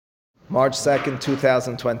March 2nd,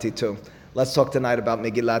 2022. Let's talk tonight about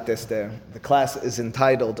Megillat Esther. The class is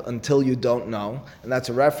entitled Until You Don't Know, and that's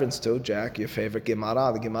a reference to, Jack, your favorite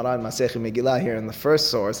Gemara, the Gemara in Masechet Megillah here in the first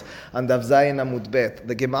source, on Daf Zayin Amud Bet.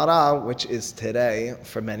 The Gemara, which is today,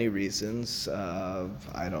 for many reasons,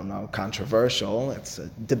 controversial, it's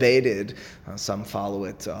debated. Some follow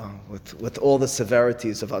it with all the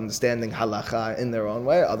severities of understanding halacha in their own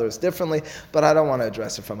way, others differently, but I don't want to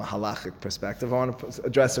address it from a halachic perspective. I want to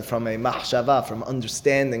address it from a machshava, from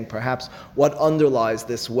understanding perhaps what underlies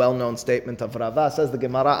this well-known statement of Rava. Says the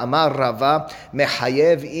Gemara, Amar Rava,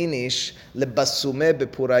 mechayev inish lebasume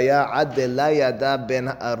bepuraya ad de la yada ben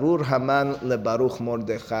arur Haman lebaruch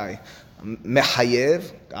Mordechai.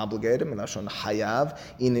 Mechayev, obligated, Milashon Hayav,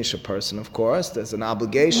 Inish, a person, of course. There's an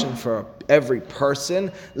obligation for every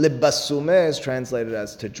person. Libasume is translated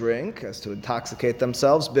as to drink, as to intoxicate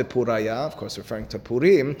themselves. Bepuraya, of course, referring to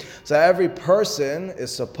Purim. So every person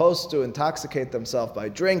is supposed to intoxicate themselves by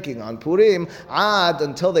drinking on Purim, ad,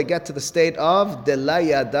 until they get to the state of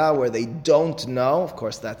Delayada, where they don't know. Of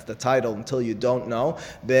course, that's the title, until you don't know.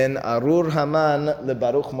 Ben Arur Haman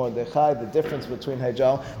lebaruch Mordechai. The difference between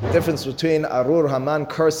Arur Haman,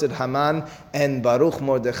 cursed Haman, and Baruch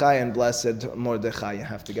Mordechai, and blessed Mordechai. You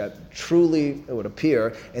have to get truly, it would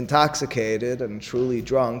appear, intoxicated and truly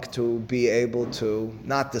drunk to be able to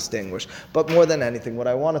not distinguish. But more than anything, what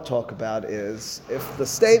I want to talk about is if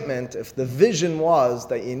the vision was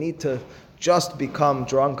that you need to just become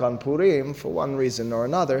drunk on Purim for one reason or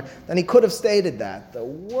another, then he could have stated that. The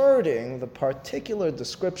wording, the particular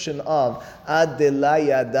description of ad de la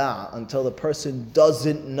yada, until the person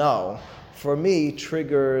doesn't know, for me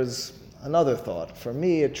triggers another thought. For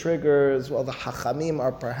me, it triggers, the Hachamim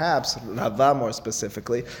are perhaps, Rava more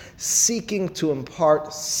specifically, seeking to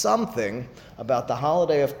impart something about the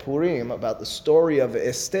holiday of Purim, about the story of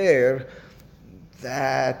Esther,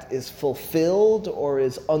 that is fulfilled or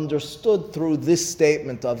is understood through this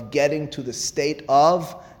statement of getting to the state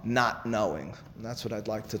of not knowing. And that's what I'd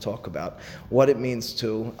like to talk about. What it means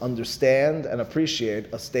to understand and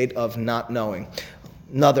appreciate a state of not knowing.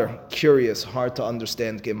 Another curious, hard to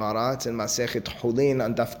understand Gemara. It's in Masechet Hulin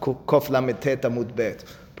and Daf Kof Lamed Tet Amud Bet.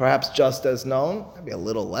 Perhaps just as known, maybe a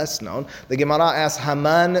little less known. The Gemara asks,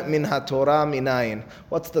 Haman min haTorah minayin.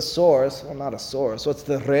 What's the source? Well, not a source. What's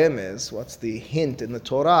the remez? What's the hint in the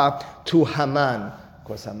Torah to Haman? Of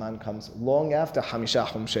course, Haman comes long after Hamisha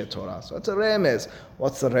Humshe Torah. So it's a remez.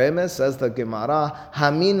 What's the remez? Says the Gemara,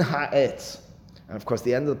 Hamin ha'etz. And of course,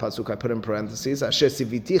 the end of the pasuk I put in parentheses, Asher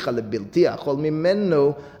siviticha lebilti achol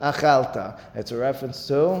mimenu achalta. It's a reference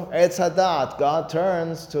to Eitz Hadat. God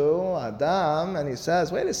turns to Adam and he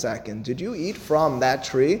says, wait a second, did you eat from that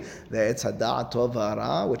tree, the Eitz Hadat tov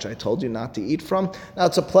hara, which I told you not to eat from? Now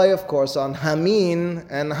it's a play, of course, on Hamin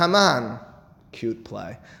and Haman. Cute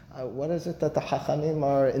play. What is it that the Hachamim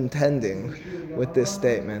are intending with this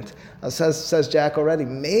statement? Says Jack already,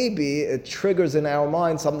 maybe it triggers in our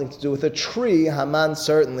mind something to do with a tree. Haman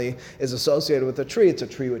certainly is associated with a tree. It's a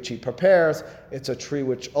tree which he prepares. It's a tree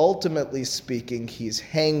which, ultimately speaking, he's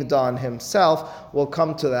hanged on himself. We'll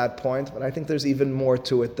come to that point, but I think there's even more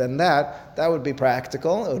to it than that. That would be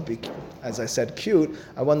practical. It would be, as I said, cute.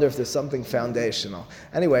 I wonder if there's something foundational.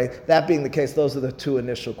 Anyway, that being the case, those are the two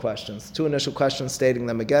initial questions. Two initial questions, stating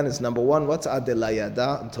them again, is number one, what's ad de la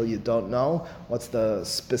yada, until you don't know? What's the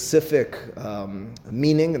specific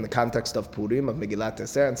meaning in the context of Purim, of Megillat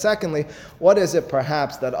Esther? And secondly, what is it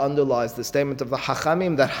perhaps that underlies the statement of the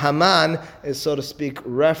Hachamim that Haman is, so to speak,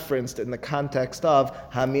 referenced in the context of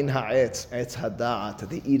Hamin ha'etz, Eitz Hadat,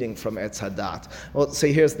 the eating from Eitz Hadat? Well, so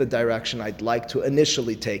here's the direction I'd like to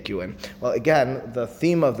initially take you in. Well, again, the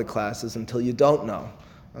theme of the class is until you don't know.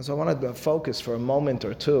 And so I want to focus for a moment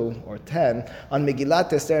or two or 10 on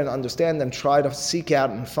Megillat Esther and understand and try to seek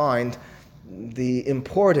out and find the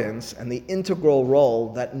importance and the integral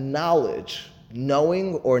role that knowledge,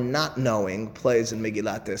 knowing or not knowing, plays in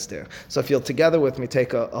Megillat Esther. So if you'll together with me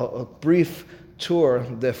take a brief tour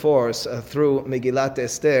de force through Megillat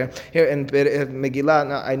Esther. Here in Megillat,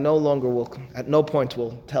 now I no longer will, at no point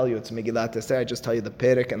will tell you it's Megillat Esther. I just tell you the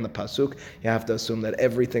Perek and the Pasuk. You have to assume that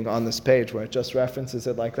everything on this page, where it just references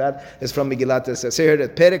it like that, is from Megillat Esther. So here it is,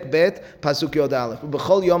 Perek Bet, Pasuk Yod Aleph.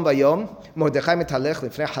 B'chol yom vayom, Mordechai metalech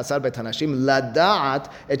lifnei Hasar bet Hanashim,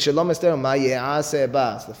 lada'at et Shalom Esther ma ye'aseh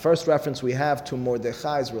bas. The first reference we have to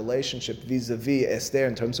Mordechai's relationship vis-a-vis Esther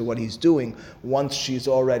in terms of what he's doing once she's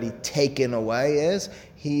already taken away is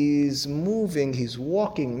he's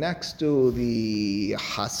walking next to the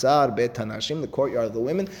Hasar Bet Hanashim, the courtyard of the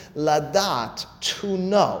women, ladat, to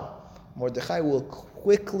know. Mordechai will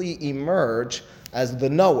quickly emerge as the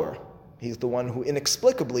knower. He's the one who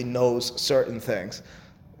inexplicably knows certain things.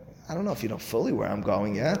 I don't know if you know fully where I'm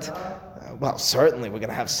going yet. Well, certainly we're going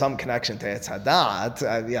to have some connection to Etz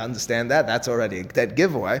Hadat. You understand that? That's already a dead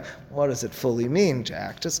giveaway. What does it fully mean,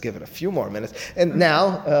 Jack? Just give it a few more minutes. And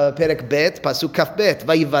now, Perek Bet, Pasuk Kaf Bet.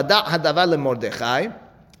 Vayivada hadavar leMordechai.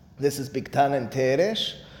 This is Bigtan and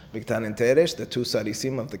Teresh. Bigtan and Teresh, the two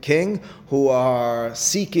sarisim of the king, who are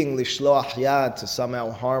seeking lishloach yad to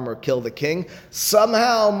somehow harm or kill the king.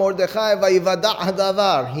 Somehow, Mordechai vayivada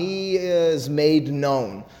hadavar, he is made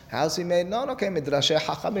known. How's he made known? Okay, midrashei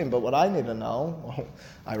hachamim. But what I need to know,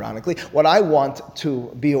 ironically, what I want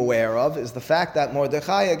to be aware of is the fact that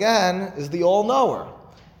Mordechai, again, is the all-knower.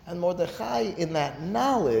 And Mordechai, in that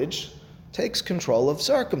knowledge, takes control of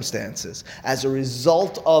circumstances. As a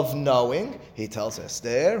result of knowing, he tells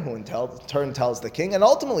Esther, who in turn tells the king, and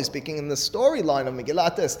ultimately speaking in the storyline of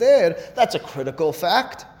Megillat Esther, that's a critical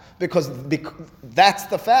fact, because that's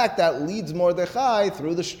the fact that leads Mordechai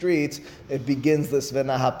through the streets. It begins this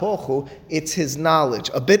Venahapochu. It's his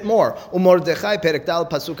knowledge. A bit more. Umordechai, Perek Dal,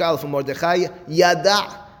 Pasuk Aleph, Umordechai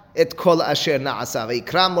yada את כל אשר נעשה,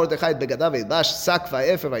 ויקרא מרדכי את בגדיו וילבש שק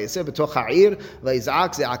ואפר וישב בתוך העיר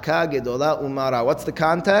ויזעק זעקה גדולה ומרה. What's the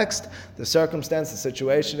context? The circumstance, the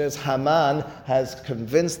situation is Haman has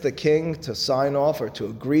convinced the king to sign off or to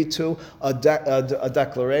agree to a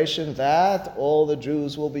declaration that all the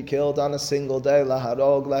Jews will be killed on a single day,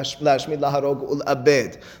 laharog, lashmid, laharog,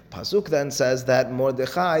 ul-abed. Pasuk then says that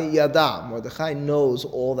Mordechai yada, Mordechai knows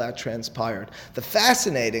all that transpired. The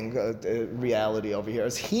fascinating reality over here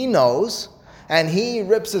is he knows, and he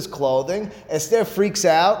rips his clothing. Esther freaks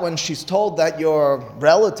out when she's told that your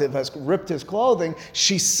relative has ripped his clothing.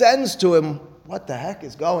 She sends to him, what the heck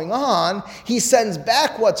is going on? He sends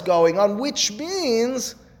back what's going on, which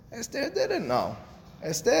means Esther didn't know.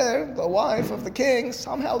 Esther, the wife of the king,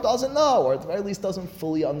 somehow doesn't know, or at the very least doesn't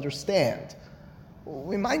fully understand.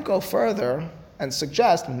 We might go further and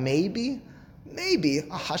suggest maybe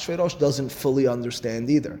Ahashverosh doesn't fully understand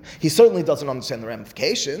either. He certainly doesn't understand the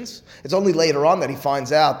ramifications. It's only later on that he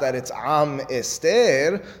finds out that it's Am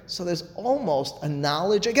Esther. So there's almost a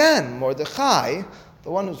knowledge again. Mordechai,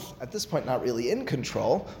 the one who's at this point not really in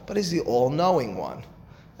control, but he's the all-knowing one.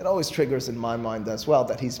 It always triggers in my mind as well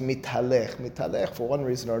that he's mitalech. Mitalech, for one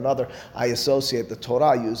reason or another, I associate the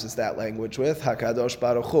Torah uses that language with HaKadosh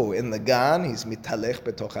Baruch Hu. In the Gan, he's mitalech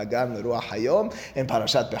betoch hagan meruach hayom. In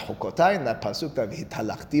Parashat Bechukotai, in that pasuk that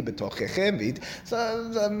v'hitalachti betochechem. So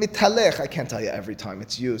mitalech, I can't tell you every time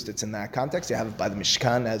it's used. It's in that context. You have it by the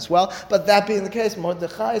Mishkan as well. But that being the case,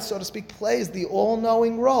 Mordechai, so to speak, plays the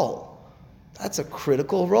all-knowing role. That's a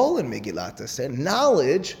critical role in Megillat Esther.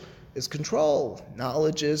 Knowledge is control.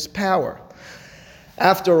 Knowledge is power.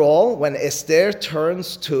 After all, when Esther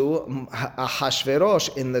turns to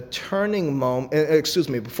Ahashverosh in the turning moment,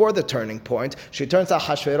 before the turning point, she turns to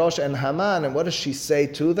Ahashverosh and Haman, and what does she say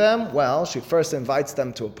to them? Well, she first invites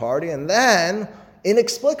them to a party, and then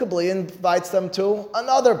inexplicably invites them to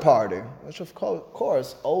another party, which of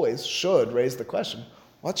course always should raise the question,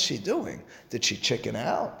 what's she doing? Did she chicken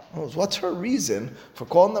out? What's her reason for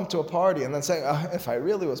calling them to a party and then saying, if I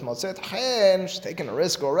really was Motzei Chen, she's taking a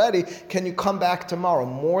risk already, can you come back tomorrow?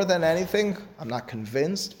 More than anything, I'm not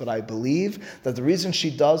convinced, but I believe that the reason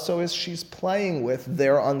she does so is she's playing with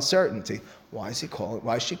their uncertainty. Why is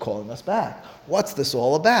she calling us back? What's this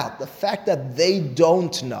all about? The fact that they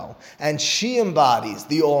don't know, and she embodies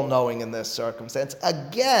the all-knowing in this circumstance,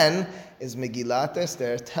 again, is Megillat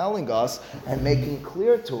Esther telling us and making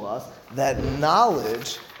clear to us that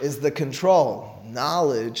knowledge is the control.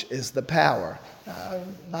 Knowledge is the power.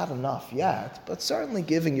 Not enough yet, but certainly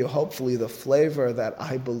giving you hopefully the flavor that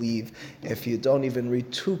I believe if you don't even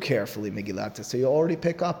read too carefully Megillat Esther, you already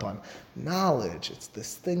pick up on. Knowledge, it's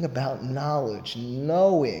this thing about knowledge,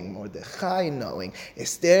 knowing, Mordechai knowing,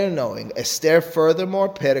 Esther knowing. Esther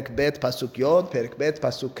furthermore, Perek Bet Pasuk Yod, Perek Bet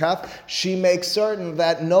Pasuk Kaf, she makes certain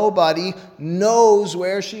that nobody knows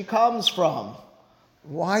where she comes from.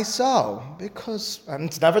 Why so? Because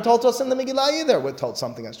it's never told to us in the Megillah either. We're told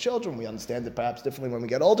something as children. We understand it perhaps differently when we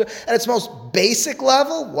get older. At its most basic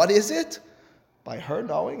level, what is it? By her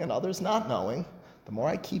knowing and others not knowing, the more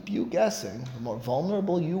I keep you guessing, the more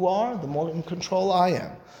vulnerable you are, the more in control I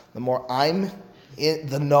am. The more I'm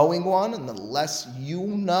the knowing one and the less you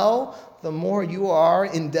know, the more you are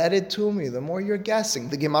indebted to me, the more you're guessing.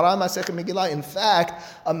 The Gemara Masechet Megillah, in fact,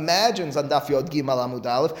 imagines on Daf Yod Gimel Amud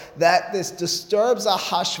Aleph that this disturbs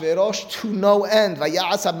Ahashverosh to no end.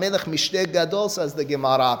 Vayas HaMelech Mishteh Gadol, says the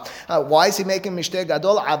Gemara. Why is he making Mishteh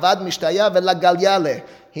Gadol? Avad Mishtaya Velagalyale.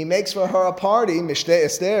 He makes for her a party, Mishteh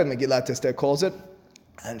Esther, Megillat Esther calls it,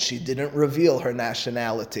 and she didn't reveal her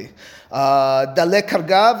nationality. Dale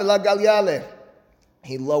Karga Velagalyale.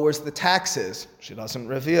 He lowers the taxes. She doesn't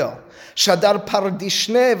reveal. Shadar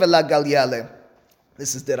pardishne v'lagalyale.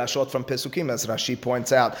 This is derashot from Pesukim, as Rashi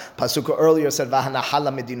points out. Pasuk earlier said,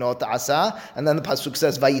 V'hanahala medinot asa, and then the Pasuk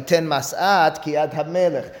says, Vayiten mas'at ki ad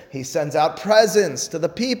hamelech. He sends out presents to the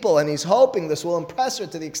people, and he's hoping this will impress her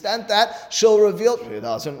to the extent that she'll reveal. She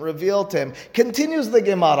doesn't reveal to him. Continues the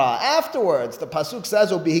Gemara. Afterwards, the Pasuk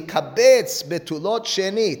says, Ubihi kabetz betulot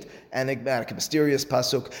shenit. Enigmatic, mysterious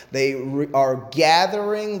pasuk. They are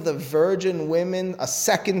gathering the virgin women a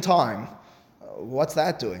second time. What's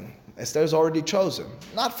that doing? Esther's already chosen.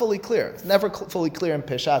 Not fully clear. It's never fully clear in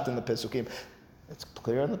Peshat in the Pesukim. It's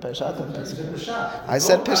clear in the Peshat. I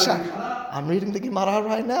said Peshat. I'm reading the Gemara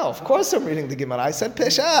right now. Of course I'm reading the Gemara. I said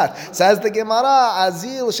Peshat. Says the Gemara,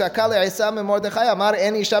 Azil shakal Isa me Mordechai amar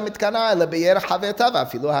en isha mitkana lebeyer haveta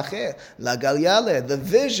v'afilu hache lagalyale. The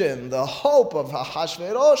vision, the hope of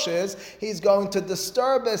Ahashverosh is he's going to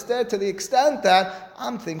disturb Esther to the extent that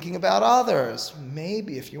I'm thinking about others.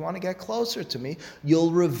 Maybe if you want to get closer to me,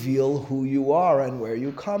 you'll reveal who you are and where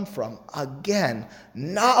you come from. Again,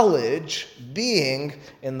 knowledge being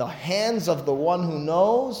in the hands of the one who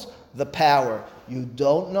knows the power. You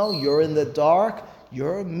don't know, you're in the dark,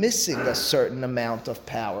 you're missing a certain amount of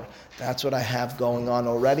power. That's what I have going on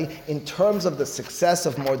already. In terms of the success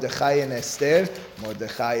of Mordechai and Esther,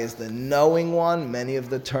 Mordechai is the knowing one. Many of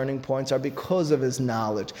the turning points are because of his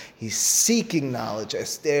knowledge. He's seeking knowledge.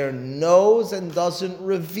 Esther knows and doesn't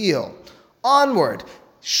reveal. Onward.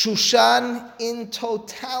 Shushan in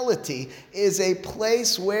totality is a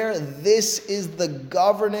place where this is the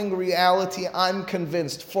governing reality, I'm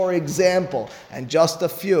convinced. For example, and just a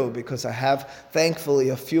few, because I have, thankfully,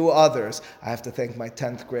 a few others. I have to thank my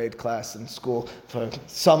 10th grade class in school for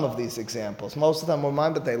some of these examples. Most of them were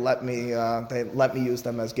mine, but they let me use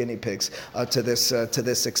them as guinea pigs to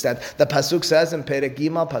this extent. The Pasuk says in Perek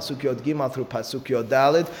Gimel, Pasuk Yod Gimel through Pasuk Yod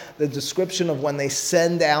Daled, the description of when they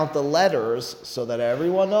send out the letters so that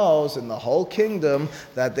everyone knows in the whole kingdom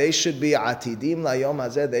that they should be atidim layom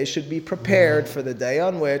hazeh, they should be prepared for the day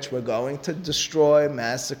on which we're going to destroy,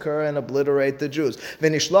 massacre, and obliterate the Jews.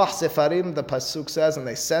 V'nishloch sefarim, the pasuk says, and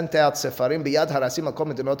they sent out sefarim biyad harasim al kol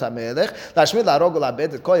medinot hamelech lashmid larog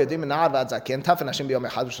ulabed et kol yedim na'ar v'ad zaken taf nashim biyom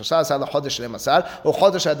echad u'shlosha asar l'chodesh le'masar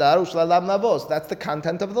u'chodesh adar u'shalalam navos. That's the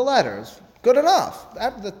content of the letters. Good enough.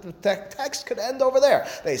 The text could end over there.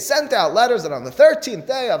 They sent out letters that on the 13th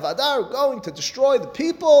day of Adar we're going to destroy the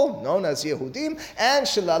people, known as Yehudim, and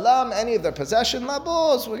Shilalam, any of their possession,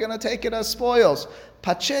 labos, we're going to take it as spoils.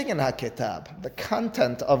 Pachegan HaKetab, the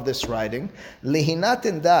content of this writing,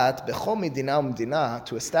 Lihinatin dat bechol midina u'mdina,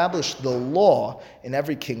 to establish the law in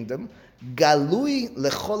every kingdom, Galui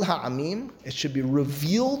lechol ha'amim, it should be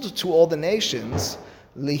revealed to all the nations,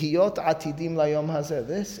 Lihiyot atidim layom hazeh.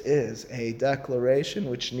 This is a declaration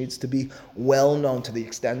which needs to be well known to the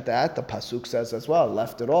extent that the pasuk says as well,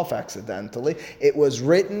 left it off accidentally. It was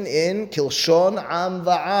written in Kilshon Am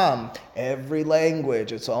Va'am, every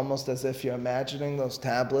language. It's almost as if you're imagining those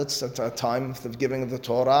tablets at the time of the giving of the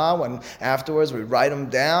Torah, when afterwards we write them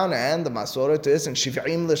down, and the Masoret is in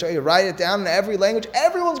Shiv'im L'Shah, you write it down in every language.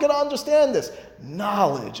 Everyone's going to understand this.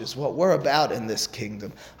 Knowledge is what we're about in this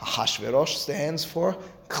kingdom. Ahashverosh stands for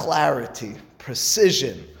clarity,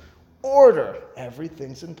 precision, order.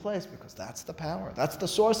 Everything's in place because that's the power. That's the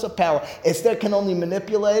source of power. Esther can only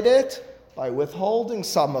manipulate it by withholding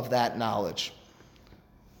some of that knowledge.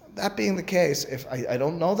 That being the case, if I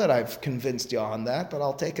don't know that I've convinced you on that, but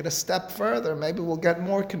I'll take it a step further. Maybe we'll get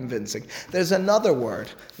more convincing. There's another word,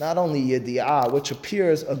 not only yedi'ah, which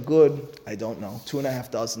appears a good,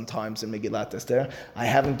 2.5 dozen times in Megillat Esther. I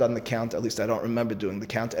haven't done the count, at least I don't remember doing the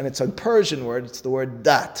count, and it's a Persian word. It's the word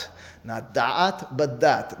dat. Not da'at, but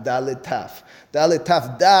dat. Dalitaf.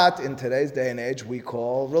 Dalitaf, dat, in today's day and age, we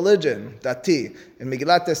call religion. Dati. In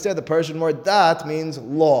Megillat Esther, the Persian word dat means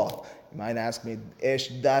law. You might ask me, Ish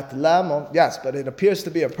dat lamo. Yes, but it appears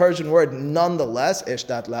to be a Persian word nonetheless. Ish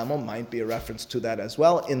dat lamo might be a reference to that as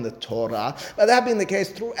well in the Torah. But that being the case,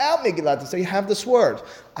 throughout Megillat Esther, you have this word.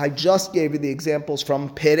 I just gave you the examples from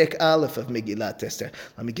Perek Aleph of Megillat Esther.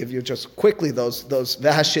 Let me give you just quickly those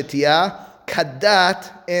V'hashetiyah,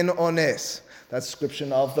 kadat, in ones. That's a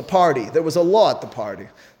description of the party. There was a law at the party.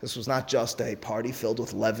 This was not just a party filled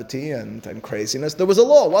with levity and craziness. There was a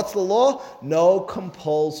law. What's the law? No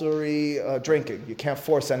compulsory drinking. You can't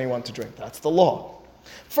force anyone to drink. That's the law.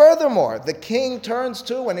 Furthermore, the king turns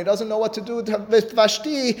to, when he doesn't know what to do with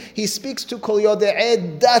Vashti, he speaks to Kol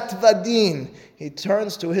Yode'eh Dat Vadin. he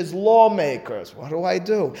turns to his lawmakers. What do I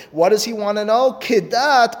do? What does he want to know?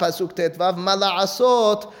 Kidat pasuk tetvav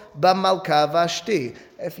mala'asot b'malka Vashti.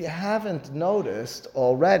 If you haven't noticed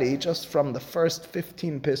already, just from the first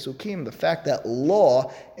 15 Pesukim, the fact that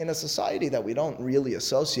law in a society that we don't really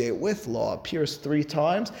associate with law appears 3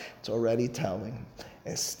 times, it's already telling.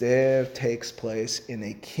 Esther takes place in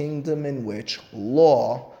a kingdom in which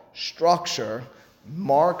law, structure,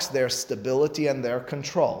 marks their stability and their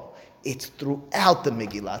control. It's throughout the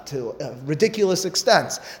Megillah to ridiculous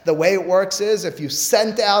extents. The way it works is if you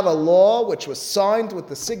sent out a law which was signed with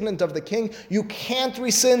the signet of the king, you can't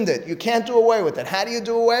rescind it. You can't do away with it. How do you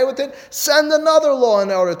do away with it? Send another law in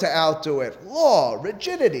order to outdo it. Law,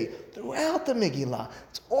 rigidity, throughout the Megillah.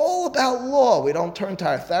 It's all about law. We don't turn to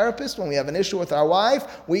our therapist when we have an issue with our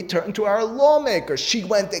wife. We turn to our lawmakers. She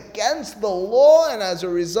went against the law, and as a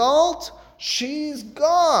result, she's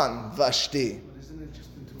gone, Vashti.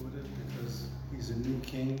 A new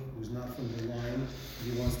king who's not from the line.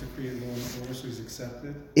 He wants to create law and order, so he's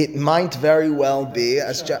accepted. It might very well be,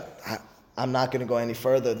 I'm not going to go any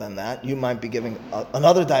further than that. You might be giving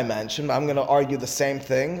another dimension, but I'm going to argue the same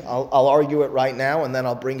thing. I'll argue it right now, and then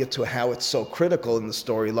I'll bring it to how it's so critical in the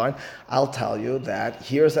storyline. I'll tell you that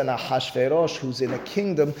here's an Ahashverosh who's in a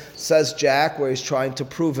kingdom, says Jack, where he's trying to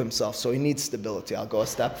prove himself, so he needs stability. I'll go a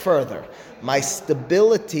step further. My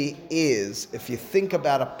stability is, if you think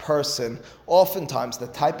about a person, oftentimes the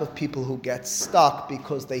type of people who get stuck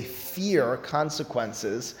because they fear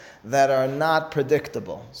consequences that are not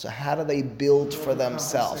predictable. So how do they build for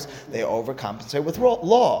themselves? They overcompensate with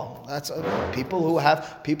law. That's people who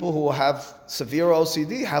have severe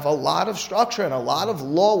OCD have a lot of structure and a lot of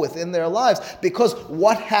law within their lives, because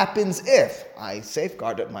what happens if I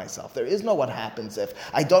safeguarded myself? There is no what happens if.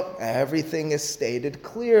 Everything is stated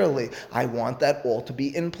clearly. I want that all to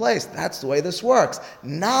be in place. That's the way this works.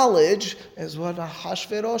 Knowledge is what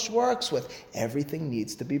Ahashverosh works with. Everything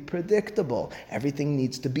needs to be predictable. Everything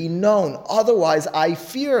needs to be known. Otherwise, I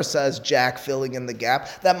fear, says Jack, filling in the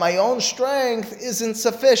gap, that my own strength isn't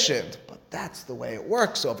sufficient. That's the way it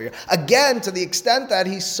works over here. Again, to the extent that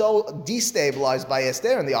he's so destabilized by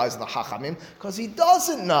Esther in the eyes of the Chachamim, because he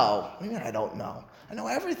doesn't know. What do you mean I don't know? I know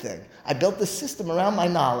everything. I built the system around my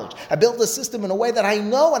knowledge. I built the system in a way that I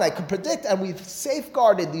know and I can predict, and we've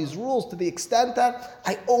safeguarded these rules to the extent that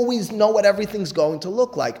I always know what everything's going to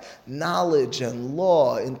look like. Knowledge and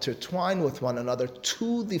law intertwine with one another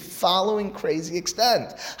to the following crazy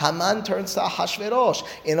extent. Haman turns to Ahashverosh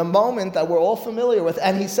in a moment that we're all familiar with,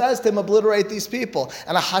 and he says to him, obliterate these people.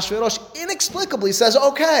 And Ahashverosh inexplicably says,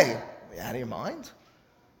 okay. Are you out of your mind?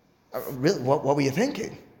 Really, what were you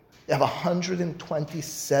thinking? You have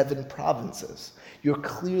 127 provinces. You're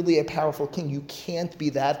clearly a powerful king. You can't be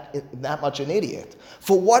that much an idiot.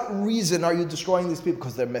 For what reason are you destroying these people?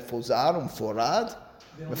 Because they're mefuzar forad?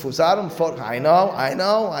 Mefuzar forad. I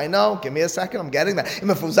know. Give me a second. I'm getting that.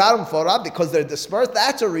 Mefuzar forad, because they're dispersed.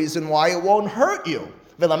 That's a reason why it won't hurt you.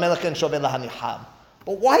 But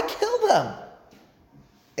why kill them?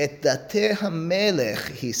 Et dateh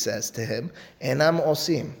hamelech, he says to him, enam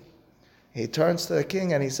osim. He turns to the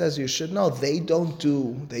king and he says, you should know, they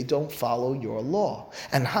don't follow your law.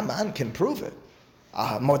 And Haman can prove it.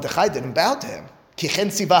 Mordechai didn't bow to him.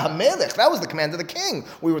 That was the command of the king.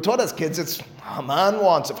 We were taught as kids, it's Haman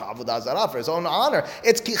wants it for Avodah Zarah, for his own honor.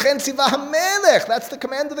 It's Kichen Siva HaMelech. That's the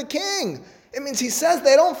command of the king. It means he says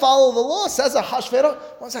they don't follow the law. Says Ahashverosh.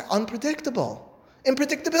 What's that? Unpredictable.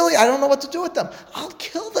 Unpredictability. I don't know what to do with them. I'll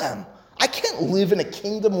kill them. I can't live in a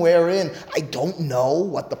kingdom wherein I don't know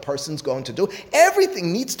what the person's going to do.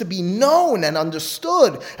 Everything needs to be known and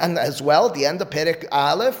understood. And as well, at the end of Perek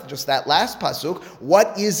Aleph, just that last pasuk,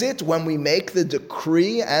 what is it when we make the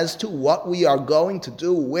decree as to what we are going to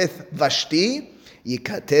do with Vashti?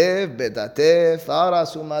 Yikatev bedateh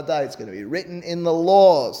faras umada. It's going to be written in the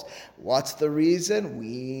laws. What's the reason?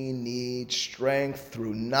 We need strength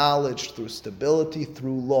through knowledge, through stability,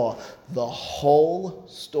 through law. The whole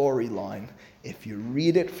storyline, if you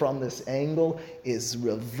read it from this angle, is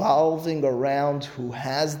revolving around who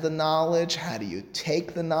has the knowledge, how do you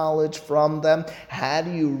take the knowledge from them, how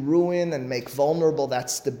do you ruin and make vulnerable that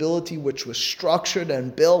stability which was structured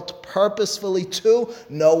and built purposefully to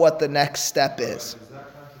know what the next step is. Does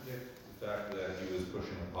that contradict the fact that he was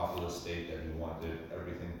pushing a populist state, that he wanted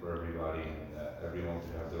everything for everybody and that everyone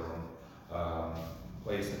could have their own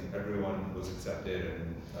place and everyone was accepted?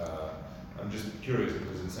 And I'm just curious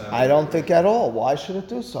because it sounds... I don't think at all. Why should it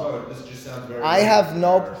do so? No, this just sounds very...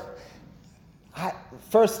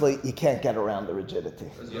 Firstly, you can't get around the rigidity.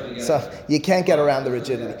 So you can't get around the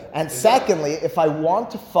rigidity. And secondly, if I want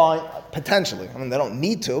to find, potentially, I mean, they don't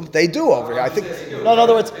need to, they do over here. I think, no, in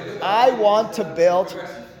other words, I want to build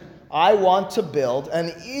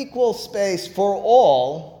an equal space for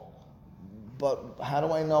all, but how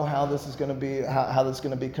do I know how this is going to be, how this is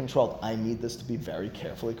going to be controlled? I need this to be very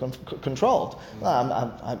carefully controlled.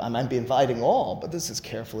 I might be inviting all, but this is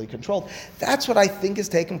carefully controlled. That's what I think is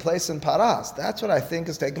taking place in Paras. That's what I think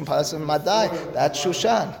is taking place in Madai. That's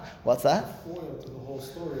Shushan. What's that? The foil to the whole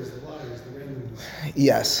story is the liars, the randomness.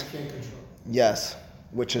 Yes. You can't control. Yes.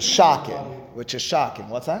 Which is shocking.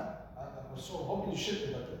 What's that? I'm so hoping you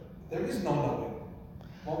should, but there is no knowing.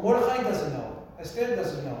 Well, Mordechai doesn't know. Esther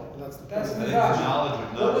doesn't know. That's the Midrash. knowledge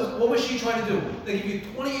of knowledge. What was she trying to do? They give you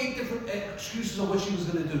 28 different excuses of what she was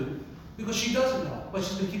going to do. Because she doesn't know. But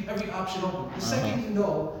she's going to keep every option open. The second you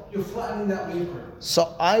know, you're flattening that wave curve.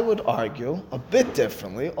 So I would argue a bit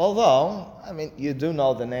differently, although, I mean, you do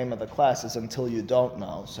know the name of the classes until you don't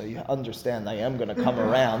know. So you understand I am going to come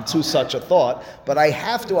around to such a thought. But I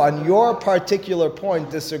have to, on your particular point,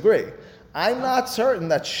 disagree. I'm not certain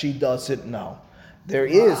that she doesn't know. There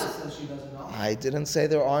is. Says she doesn't know. I didn't say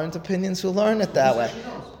there aren't opinions who learn it that way. She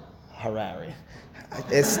knows. Harari.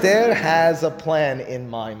 Esther has a plan in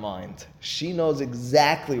my mind. She knows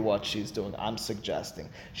exactly what she's doing, I'm suggesting.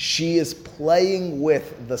 She is playing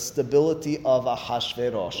with the stability of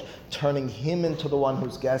Ahashverosh, turning him into the one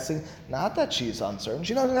who's guessing. Not that she's uncertain.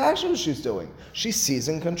 She knows exactly what she's doing. She's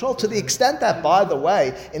seizing control. To the extent that, by the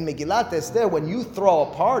way, in Megillat Esther, when you throw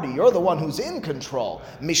a party, you're the one who's in control.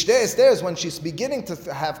 Mishteh Esther is when she's beginning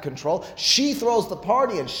to have control. She throws the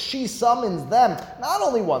party and she summons them, not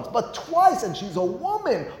only once, but twice. And she's a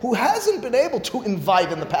woman who hasn't been able to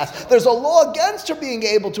invite in the past. There's a law against her being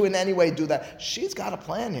able to in any way do that. She's got a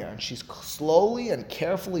plan here, and she's slowly and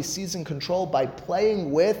carefully seizing control by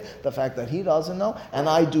playing with the fact that he doesn't know and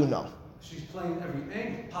I do know. She's playing every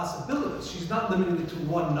angle, possibilities. She's not limited to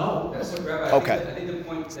one no. That's what, Rabbi, Okay. I think the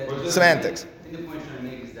point that Semantics. I think the point you're trying to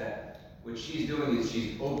make is that what she's doing is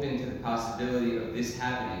she's open to the possibility of this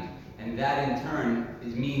happening, and that in turn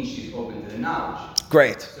means she's open to the knowledge.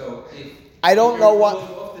 Great. So if I don't know what- If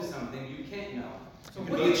you're closed off to something, you can't know. So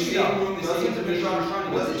what did she know? Doesn't the Midrash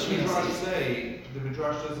say, the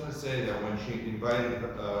Midrash doesn't say that when she invited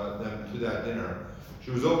them to that dinner, she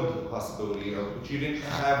was open to the possibility of, but she didn't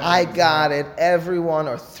have... I got it. Everyone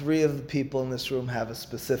or three of the people in this room have a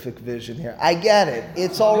specific vision here. I get it.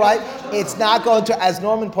 It's all right. It's not going to, as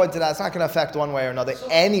Norman pointed out, it's not going to affect one way or another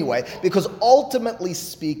anyway, because ultimately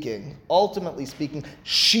speaking,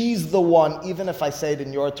 she's the one, even if I say it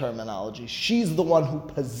in your terminology, she's the one who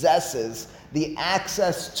possesses the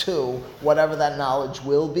access to whatever that knowledge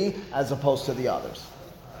will be, as opposed to the others.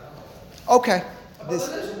 Okay. This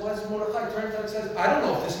is why Mordechai turns out and says, I don't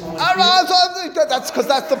know if this moment. That's because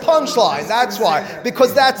that's the punchline. That's why.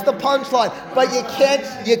 Because that's the punchline. But you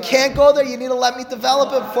can't go there. You need to let me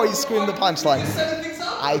develop it before you scream the punchline. You're setting things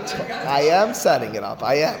up. I am setting it up.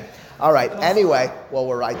 I am. All right. Anyway, well,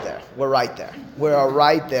 we're right there. We're right there. We're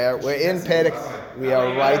right there. We're in Perek. We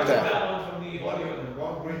are right there.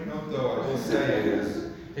 One great note, though, I will say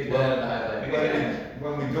is, Take that out of the highlight.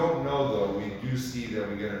 when we don't know, though, we do see that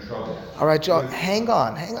we get in trouble. All right, Joe, hang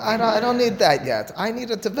on. I don't need that yet. I need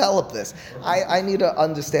to develop this. I need to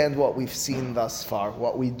understand what we've seen thus far,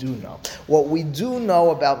 what we do know. What we do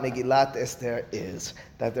know about Megillat Esther is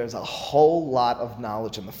that there's a whole lot of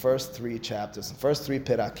knowledge in the first three chapters, the first three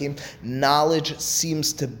perakim. Knowledge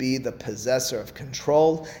seems to be the possessor of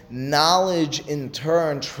control. Knowledge, in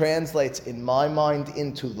turn, translates, in my mind,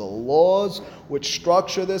 into the laws, which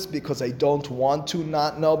structure this because I don't want to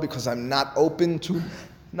not know, because I'm not open to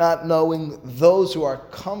not knowing. Those who are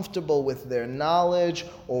comfortable with their knowledge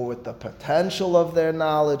or with the potential of their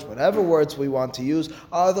knowledge, whatever words we want to use,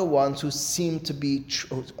 are the ones who seem to be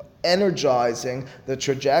energizing the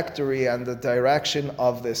trajectory and the direction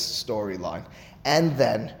of this storyline. And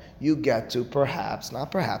then you get to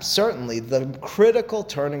certainly the critical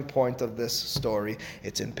turning point of this story.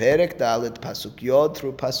 It's in Perek Dalet, Pasuk Yod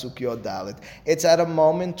through Pasuk Yod Dalet. It's at a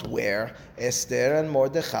moment where Esther and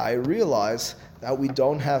Mordechai realize that we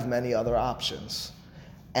don't have many other options.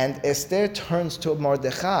 And Esther turns to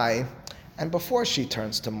Mordechai, and before she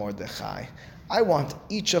turns to Mordechai, I want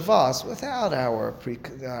each of us, without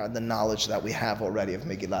the knowledge that we have already of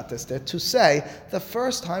Megillat Esther, to say the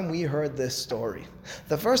first time we heard this story,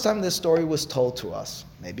 the first time this story was told to us,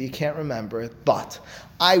 maybe you can't remember it, but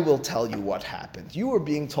I will tell you what happened. You were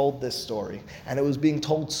being told this story, and it was being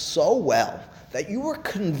told so well that you were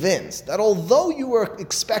convinced that although you were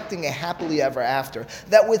expecting a happily ever after,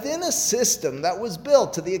 that within a system that was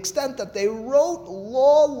built to the extent that they wrote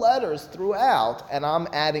law letters throughout, and I'm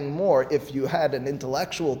adding more if you had an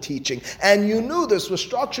intellectual teaching, and you knew this was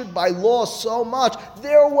structured by law so much,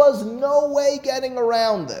 there was no way getting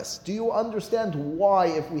around this. Do you understand why,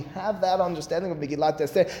 if we have that understanding of Megillat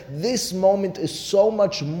Esther, this moment is so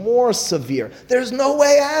much more severe? There's no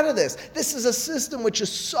way out of this. This is a system which is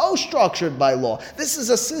so structured by law. This is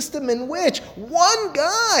a system in which one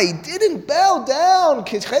guy didn't bow down,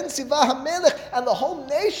 and the whole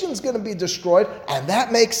nation's going to be destroyed. And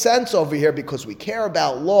that makes sense over here because we care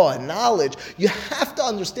about law and knowledge. You have to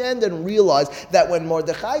understand and realize that when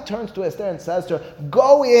Mordechai turns to Esther and says to her,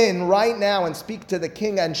 go in right now and speak to the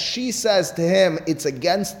king, and she says to him, it's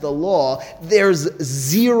against the law, there's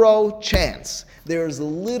zero chance. There's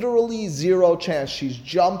literally zero chance she's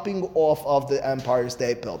jumping off of the Empire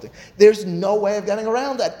State Building. There's no way of getting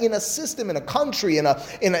around that. In a system, in a country, in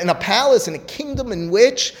a palace, in a kingdom in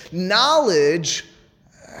which knowledge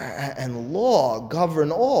and law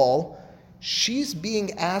govern all, she's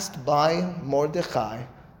being asked by Mordechai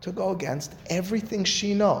to go against everything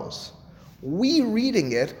she knows. We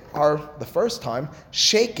reading it are, the first time,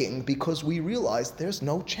 shaking because we realize there's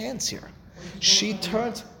no chance here. She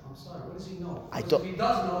turns... I'm sorry, what does he know? I don't... If he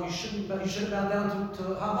does know, you shouldn't bow down to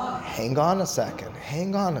Haman. Hang on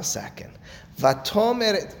a second.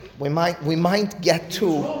 Vatomer, we might get He was to...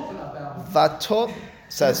 wrong for not bowing. Vatom,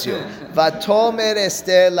 says you. Vatomer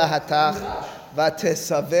Esther lahatach,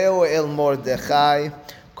 vatesaveu el Mordechai,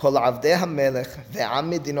 kol avdei hamelech, ve'am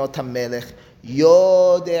medinot hamelech,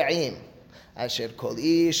 yode'im, asher kol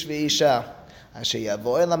ish ve'isha, אשר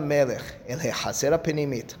יבוא אל המלך, אל החצר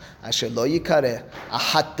הפנימית, אשר לא יקרא,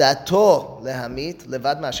 החלטתו להמית,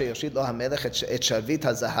 לבד מאשר יושיט לו המלך את שרביט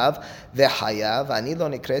הזהב וחיה, ואני לא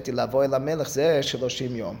נקראתי לבוא אל המלך זה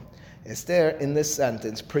 30 יום. Esther, in this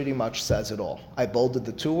sentence, pretty much says it all. I bolded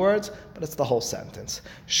the two words, but it's the whole sentence.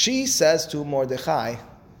 She says to Mordechai,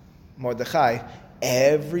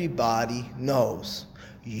 everybody knows.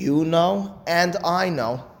 You know, and I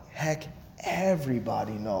know. Heck,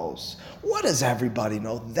 everybody knows. What does everybody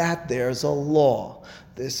know? That there's a law.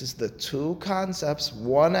 This is the two concepts,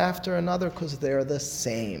 one after another, because they're the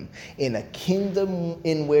same. In a kingdom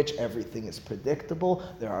in which everything is predictable,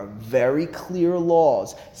 there are very clear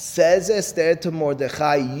laws. Says Esther to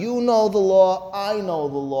Mordechai, you know the law, I know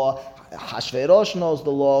the law, Hashverosh knows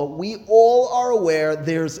the law. We all are aware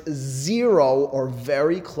there's zero or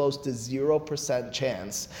very close to 0%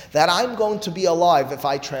 chance that I'm going to be alive if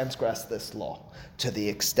I transgress this law. To the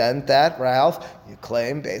extent that, Ralph, you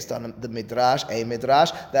claim, based on the Midrash,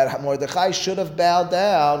 that Mordechai should have bowed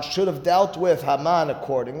down, should have dealt with Haman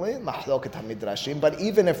accordingly, Mahloket HaMidrashim, but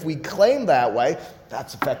even if we claim that way,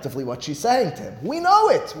 that's effectively what she's saying to him. We know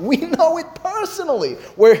it. We know it personally.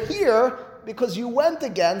 We're here because you went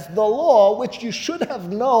against the law, which you should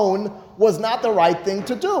have known was not the right thing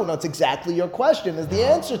to do. That's exactly your question, is the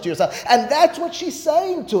answer to yourself. And that's what she's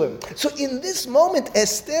saying to him. So in this moment,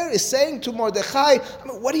 Esther is saying to Mordechai,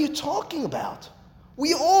 what are you talking about?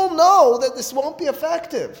 We all know that this won't be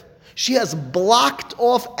effective. She has blocked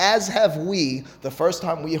off, as have we, the first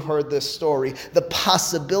time we heard this story, the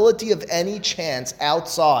possibility of any chance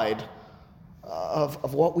outside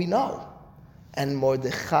of what we know. And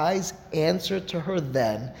Mordechai's answer to her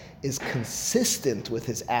then is consistent with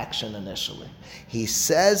his action initially. He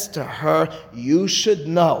says to her, you should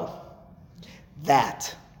know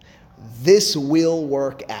that this will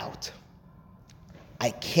work out.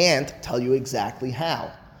 I can't tell you exactly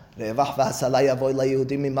how. If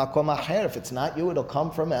it's not you, it'll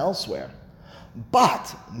come from elsewhere.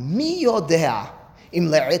 But, mi yodea im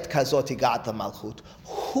le'et kazot higat malchut.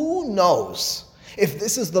 Who knows if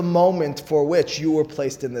this is the moment for which you were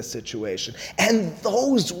placed in this situation? And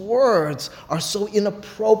those words are so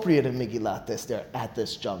inappropriate in Megillat Esther at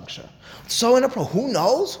this juncture. So inappropriate. Who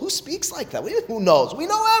knows? Who speaks like that? Who knows? We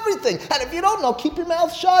know everything. And if you don't know, keep your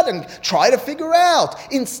mouth shut and try to figure out.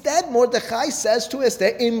 Instead, Mordechai says to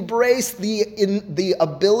Esther, embrace the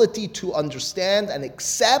ability to understand and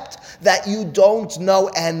accept that you don't know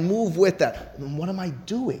and move with that. And what am I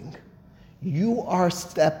doing? You are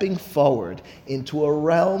stepping forward into a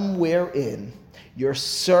realm wherein you're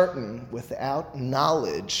certain without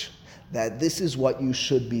knowledge that this is what you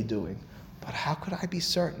should be doing. But how could I be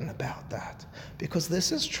certain about that? Because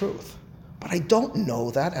this is truth. But I don't know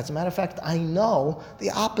that. As a matter of fact, I know the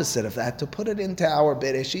opposite of that. To put it into our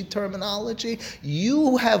Bereshit terminology,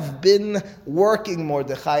 you have been working,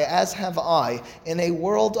 Mordechai, as have I, in a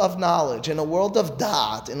world of knowledge, in a world of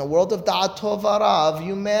da'at, in a world of da'at tovara, of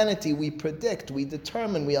humanity. We predict, we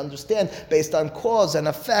determine, we understand based on cause and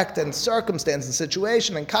effect and circumstance and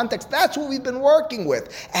situation and context. That's what we've been working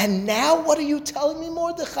with. And now what are you telling me,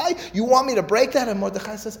 Mordechai? You want me to break that? And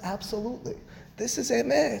Mordechai says, absolutely. This is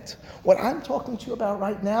emet. What I'm talking to you about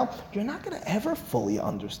right now, you're not going to ever fully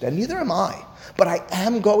understand. Neither am I. But I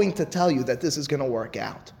am going to tell you that this is going to work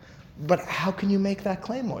out. But how can you make that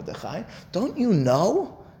claim, Mordechai? Don't you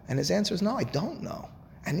know? And his answer is no, I don't know.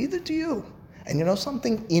 And neither do you. And you know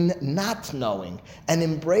something? In not knowing and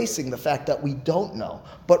embracing the fact that we don't know,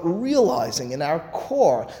 but realizing in our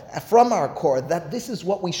core, from our core, that this is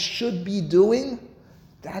what we should be doing,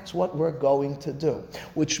 that's what we're going to do.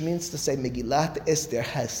 Which means to say Megillat Esther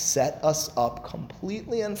has set us up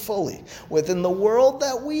completely and fully within the world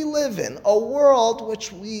that we live in, a world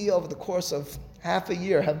which we, over the course of half a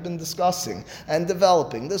year, have been discussing and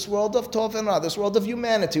developing. This world of Tov and Ra, this world of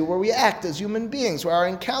humanity, where we act as human beings, where our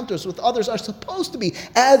encounters with others are supposed to be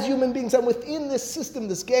as human beings. And within this system,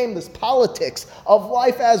 this game, this politics of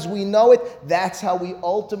life as we know it, that's how we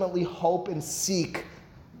ultimately hope and seek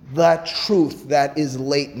that truth that is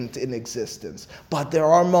latent in existence. But there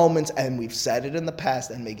are moments, and we've said it in the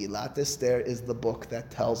past, and Megillat Esther is the book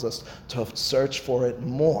that tells us to search for it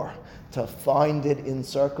more, to find it in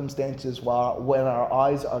circumstances when our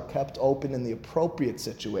eyes are kept open in the appropriate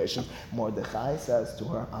situation. Mordechai says to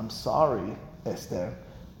her, I'm sorry, Esther,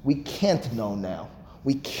 we can't know now.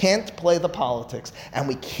 We can't play the politics, and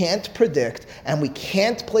we can't predict, and we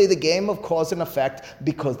can't play the game of cause and effect,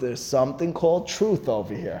 because there's something called truth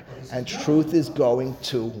over here, and truth is going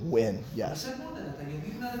to win. Yes.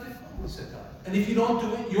 And if you don't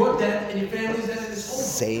do it, you're dead, and your family's dead, and it's over.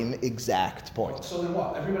 Same exact point. So then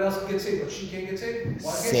what? Everybody else can get saved, but she can't get saved?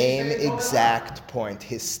 Same exact point.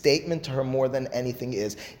 His statement to her more than anything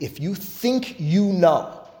is, if you think you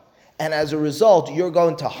know, and as a result, you're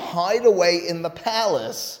going to hide away in the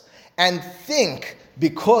palace and think,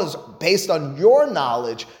 because based on your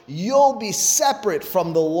knowledge, you'll be separate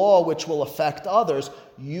from the law which will affect others,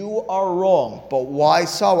 you are wrong. But why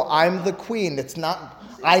so? I'm the queen. It's not,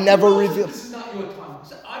 I never reveal. This is not your time.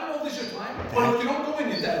 I don't know if this is your time, but if you don't go in,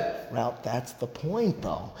 you're dead. Well, that's the point,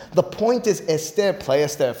 though. The point is, Esther, play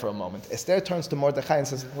Esther for a moment. Esther turns to Mordechai and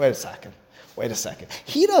says, wait a second.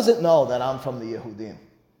 He doesn't know that I'm from the Yehudim.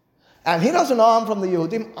 And he doesn't know I'm from the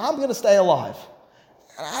Yehudim. I'm going to stay alive.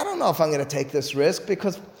 And I don't know if I'm going to take this risk,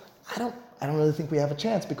 because I don't really think we have a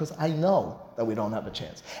chance, because I know that we don't have a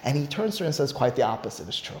chance. And he turns to her and says, quite the opposite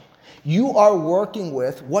is true. You are working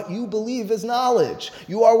with what you believe is knowledge.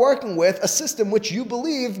 You are working with a system which you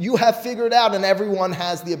believe you have figured out, and everyone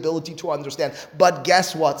has the ability to understand. But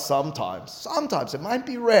guess what? Sometimes it might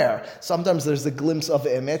be rare. Sometimes there's a glimpse of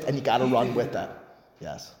emet, and you got to run with that.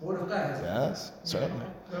 Yes. Yes, certainly.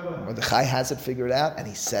 Mordechai has it figured out, and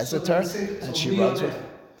he says it to her, and she runs with it.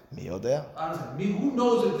 Mi yodea. Who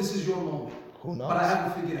knows if this is your moment? Who knows? But I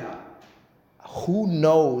haven't figured out. Who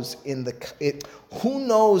knows who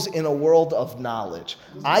knows in a world of knowledge?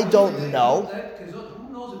 I don't know.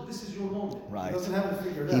 Who knows if this is your moment? Right. He doesn't have it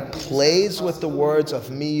figured He out. plays with the words of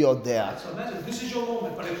mi yodea. So imagine, this is your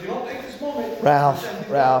moment, but if you don't take this moment...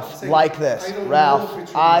 Ralph, like this.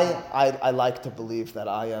 Ralph, I like to believe that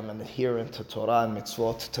I am an adherent to Torah and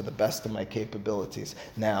mitzvot to the best of my capabilities.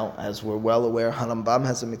 Now, as we're well aware, Harambam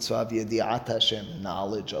has a mitzvah of Yedi'at Hashem,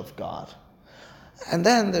 knowledge of God. And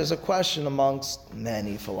then there's a question amongst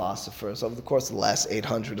many philosophers over the course of the last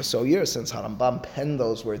 800 or so years since Harambam penned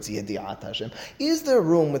those words, Yedi'at Hashem. Is there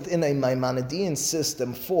room within a Maimonidean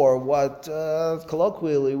system for what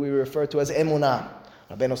colloquially we refer to as emunah?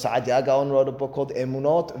 Rabbeinu Saadia Gaon wrote a book called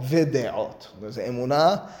Emunot V'De'ot. There's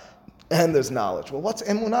emunah and there's knowledge. Well, what's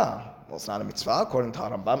emunah? Well, it's not a mitzvah, according to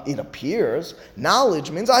Harambam. It appears.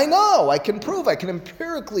 Knowledge means I know, I can prove, I can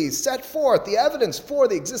empirically set forth the evidence for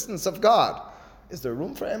the existence of God. Is there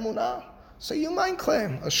room for emunah? So you might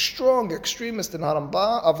claim a strong extremist in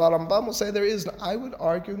Harambam will say there is. I would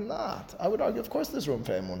argue not. I would argue, of course, there's room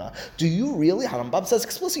for emunah. Do you really? Harambam says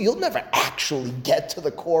explicitly, you'll never actually get to the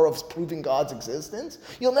core of proving God's existence.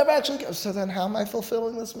 You'll never actually get. So then how am I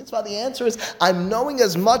fulfilling this mitzvah? The answer is, I'm knowing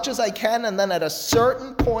as much as I can, and then at a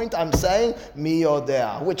certain point I'm saying, mi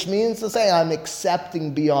yodea, which means to say I'm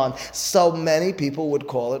accepting beyond. So many people would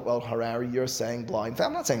call it, well, Harari, you're saying blind faith.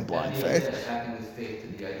 I'm not saying blind faith. Attacking the faith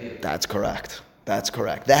to the idea. That's correct. That's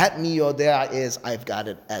correct. That mi yodea is I've got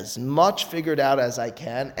it as much figured out as I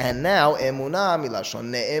can, and now emunah milashon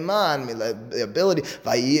ne'eman, the ability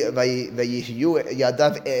vayihyu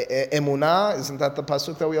yadav emunah. Isn't that the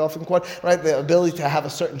pasuk that we often quote? Right, the ability to have a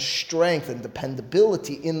certain strength and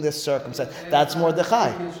dependability in this circumstance. That's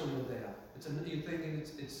Mordechai.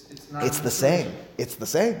 It's the same. It's the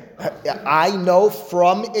same. I know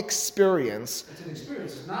from experience. It's an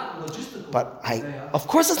experience. It's not logistical. But of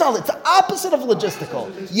course it's not. It's the opposite of logistical.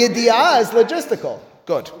 Yediah is logistical.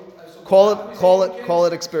 Good. Call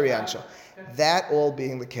it experiential. That all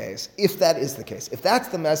being the case, if that is the case, if that's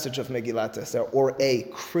the message of Megillat Esther, or a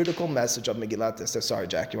critical message of Megillat Esther. Sorry,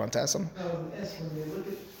 Jack, you want to ask something?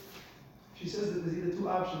 She says that there's either two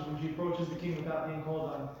options when she approaches the king without being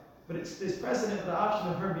called on. But there's precedent for the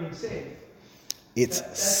option of her being saved. It's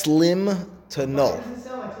slim to null. It doesn't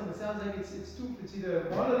sound like slim. It sounds like it's two. It's either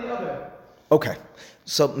one or the other. Okay,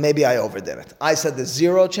 so maybe I overdid it. I said there's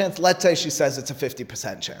 0 chance. Let's say she says it's a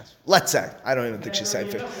 50% chance. Let's say. I don't even think she's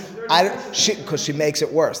saying 50. Because she makes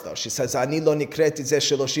it worse, though. She says, Ani lo nikreti zeh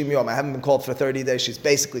sheloshim yom. I haven't been called for 30 days. She's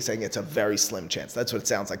basically saying it's a very slim chance. That's what it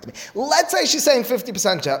sounds like to me. Let's say she's saying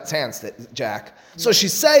 50% chance, Jack. So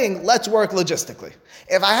she's saying, let's work logistically.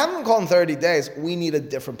 If I haven't been called in 30 days, we need a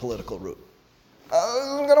different political route. It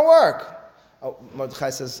isn't going to work. Oh,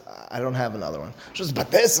 Mordechai says, I don't have another one. She says,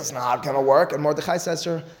 but this is not going to work. And Mordechai says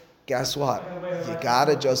to her, guess what? You got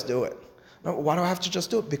to just do it. No, why do I have to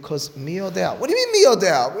just do it? Because mi yodea. What do you mean mi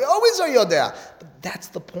yodea? We always are yodea. But that's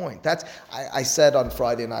the point. I said on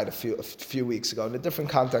Friday night a few weeks ago, in a different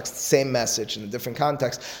context, same message in a different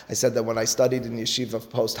context. I said that when I studied in yeshiva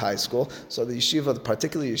post-high school, so the yeshiva, the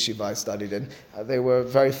particular yeshiva I studied in, they were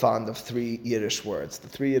very fond of 3 Yiddish words. The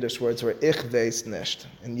 3 Yiddish words were ich weiß nicht.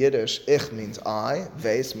 In Yiddish, ich means I,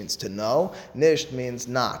 weiß means to know, nicht means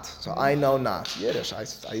not. So I know not. Yiddish,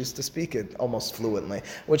 I used to speak it almost fluently,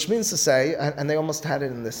 which means to say, and they almost had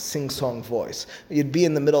it in this sing-song voice. You'd be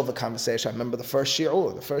in the middle of a conversation. I remember the first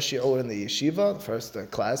shiur in the yeshiva, the first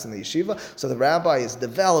class in the yeshiva. So the rabbi is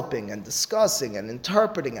developing and discussing and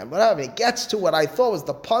interpreting and whatever. He gets to what I thought was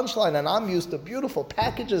the punchline, and I'm used to beautiful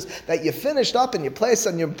packages that you finished up and you place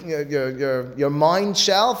on your mind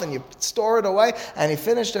shelf and you store it away. And he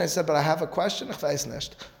finished, and I said, but I have a question.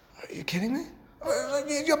 Are you kidding me?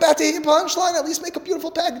 You're about to hit your punchline. At least make a beautiful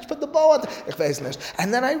package. Put the bow on.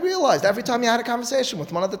 And then I realized every time you had a conversation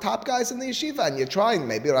with one of the top guys in the yeshiva, and you're trying,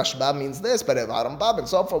 maybe Rashba means this, but Arambab and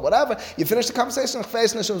so forth, whatever. You finish the conversation.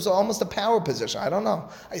 It was almost a power position. I don't know.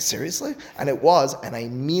 Seriously? And it was, and I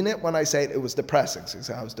mean it when I say it. It was depressing.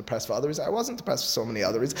 So I was depressed for other reasons. I wasn't depressed for so many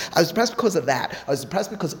other reasons. I was depressed because of that. I was depressed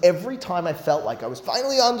because every time I felt like I was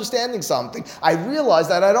finally understanding something, I realized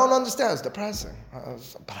that I don't understand. It was depressing.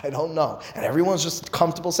 But I don't know. And everyone's just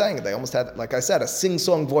comfortable saying it. They almost had, like I said, a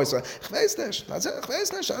sing-song voice. That's it.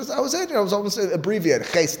 That was it. It was almost abbreviated.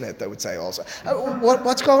 Chesnet, they would say also.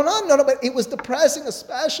 What's going on? No, but it was depressing,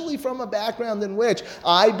 especially from a background in which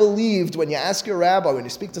I believed when you ask your rabbi, when you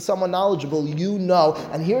speak to someone knowledgeable, you know.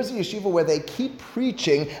 And here's a yeshiva where they keep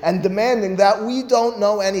preaching and demanding that we don't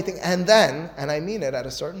know anything. And then, and I mean it, at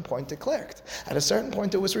a certain point it clicked. At a certain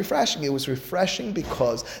point it was refreshing. It was refreshing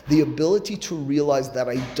because the ability to realize that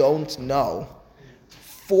I don't know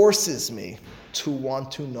forces me to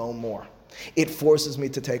want to know more. It forces me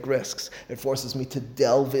to take risks. It forces me to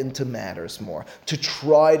delve into matters more, to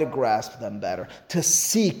try to grasp them better, to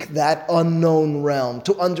seek that unknown realm,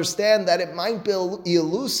 to understand that it might be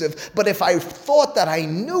elusive, but if I thought that I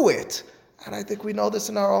knew it, and I think we know this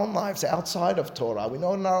in our own lives, outside of Torah. We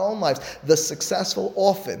know it in our own lives. The successful,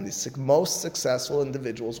 often, the most successful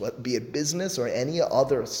individuals, be it business or any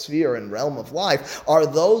other sphere and realm of life, are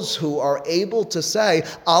those who are able to say,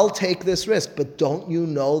 I'll take this risk, but don't you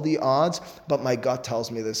know the odds? But my gut tells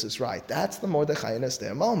me this is right. That's the Mordechai and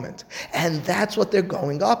Esther moment. And that's what they're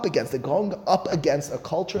going up against. They're going up against a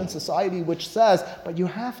culture and society which says, but you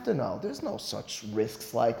have to know. There's no such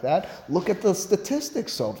risks like that. Look at the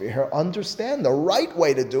statistics over here. Understand the right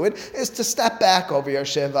way to do it is to step back over your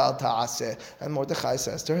sheval ta'aseh. And Mordechai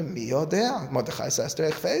says to her, mi yodea. Mordechai says to her,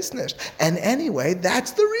 ich weiß nicht. And anyway,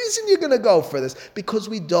 that's the reason you're going to go for this, because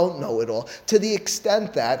we don't know it all. To the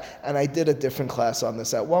extent that, and I did a different class on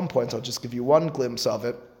this at one point, I'll just give you one glimpse of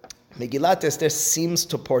it. Megillat Esther seems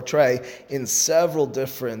to portray in several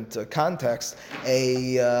different contexts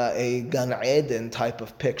a Gan Eden type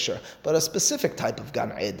of picture, but a specific type of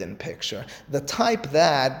Gan Eden picture. The type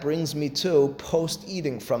that brings me to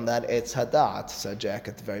post-eating from that Eitz Hadat. Said Jack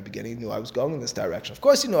at the very beginning, he knew I was going in this direction. Of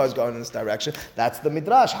course he knew I was going in this direction. That's the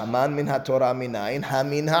Midrash. Haman min haTorah minayin,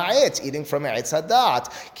 hamin ha'etz, eating from Eitz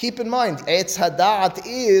Hadat. Keep in mind, Eitz Hadat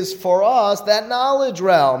is for us that knowledge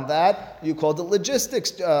realm, that You called it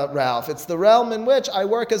logistics, Ralph. It's the realm in which I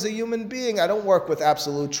work as a human being. I don't work with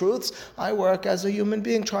absolute truths. I work as a human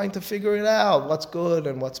being trying to figure it out, what's good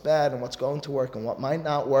and what's bad and what's going to work and what might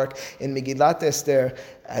not work. In Megillat Esther,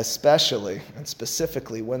 especially and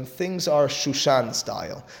specifically when things are Shushan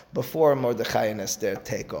style, before Mordechai and Esther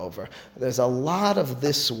take over, there's a lot of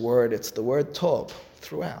this word, it's the word Tov.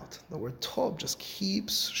 Throughout, the word Tov just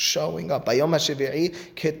keeps showing up. Bayom HaShevi'i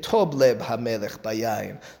Ketob Leb HaMelech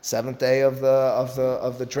Bayayin. 7th day of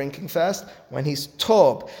the drinking fast, when he's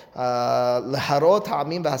Tob, Leharot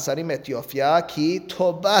Ha'amim V'Hasarim Et Yofya Ki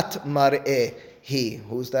Tobat Mar'eh. He.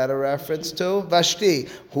 Who's that a reference to? Vashti.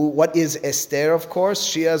 What is Esther, of course?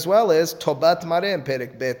 She as well is Tobat Marem,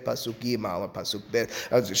 Perek Bet, Pasuk Gimal, or Pasuk Bet.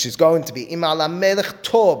 She's going to be Imal HaMelech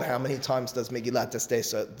Tob. How many times does Megillat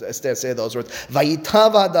Esther say those words?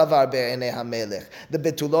 Vayitava davar be'enei HaMelech. The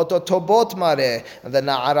Betuloto Tobot Mareh. The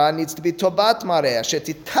Na'ara needs to be Tobat Mareh.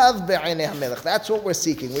 Shetitav be'enei HaMelech. That's what we're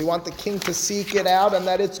seeking. We want the king to seek it out and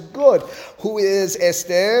that it's good. Who is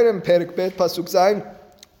Esther? In Perek Bet, Pasuk Zayin.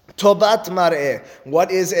 Tobat Mar'eh.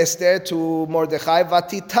 What is Esther to Mordechai?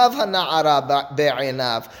 Vatitav hana'ara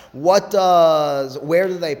be'enav. Where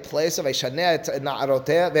do they place it? Vayshaneh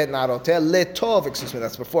na'arotea letov. Excuse me,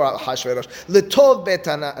 that's before Achashverosh. Letov bet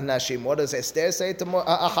nashim. What does Esther say to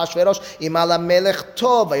Achashverosh? Imal melech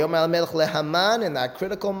tov. Vayom melech lehaman. In that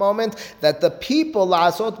critical moment, that the people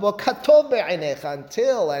la'asot bo katov be'enecha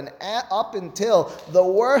until and up until the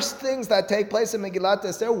worst things that take place in Megillat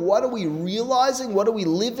Esther. What are we realizing? What are we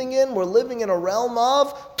living in? We're living in a realm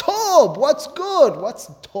of Tob. What's good?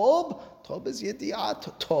 What's Tob? Tob is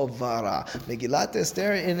Yediat Tovara. Megillat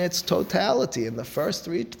Esther in its totality, in the first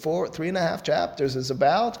 3.5 chapters, is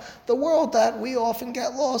about the world that we often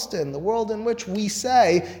get lost in, the world in which we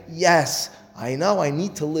say, yes, I know I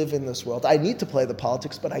need to live in this world. I need to play the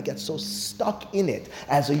politics, but I get so stuck in it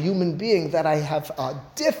as a human being that I have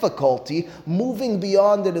difficulty moving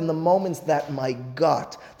beyond it in the moments that my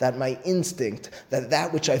gut, that my instinct,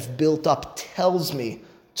 that which I've built up tells me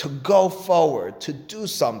to go forward, to do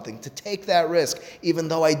something, to take that risk, even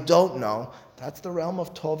though I don't know. That's the realm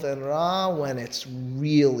of Tov and Ra when it's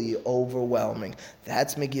really overwhelming.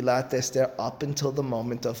 That's Megillat Esther up until the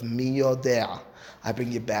moment of Mi Yodea. I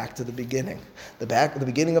bring you back to the beginning. The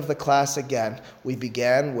beginning of the class again, we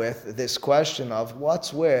began with this question of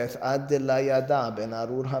what's with Ad Delayada ben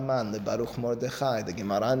Arur Haman, the Baruch Mordechai, the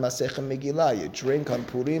Gemara in Masechet Megillah. You drink on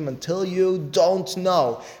Purim until you don't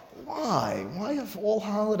know. Why? Why of all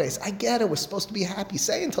holidays? I get it. We're supposed to be happy.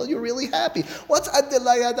 Say until you're really happy. What's Ad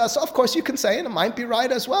Delayada? So of course you can say, and it might be right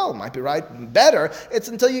as well. It might be right better. It's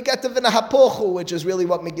until you get to V'nahapochu, which is really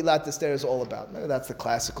what Megillat Esther is all about. Maybe that's the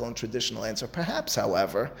classical and traditional answer. Perhaps,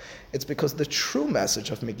 however, it's because the true message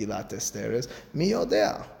of Megillat Esther is Mi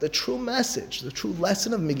Yodea. The true message, the true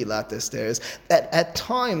lesson of Megillat Esther is that at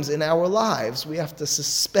times in our lives we have to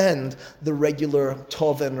suspend the regular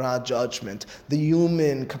Tov and Ra judgment, the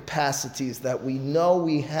human capacities that we know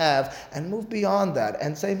we have, and move beyond that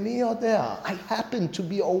and say, Mi Yodea, I happen to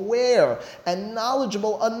be aware and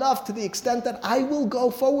knowledgeable enough to the extent that I will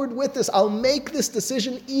go forward with this. I'll make this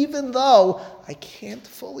decision even though I can't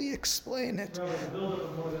fully explain it. Rabbi, the buildup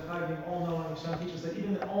of Mordechai being all-knowing, Hashem teaches that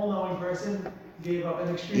even the all-knowing person gave up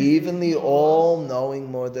an extreme. Even the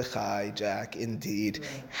all-knowing Mordechai, Jack, indeed,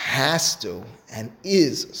 has to and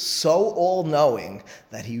is so all-knowing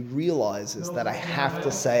that he realizes that I have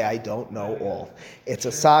to say I don't know all. It's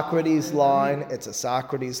a Socrates line. It's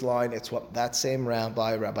what that same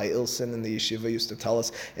Rabbi Ilson in the yeshiva used to tell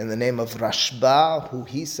us in the name of Rashba, who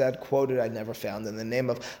he said, quoted, I never found, in the name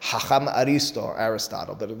of Hacham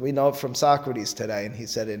Aristotle. But we know it from Socrates today, and he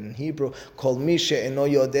said it in Hebrew, Kol mi she'eno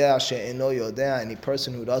yodea she'eno yodea. Any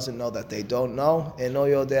person who doesn't know that they don't know, eno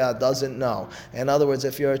yodea, doesn't know. In other words,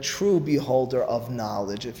 if you're a true beholder of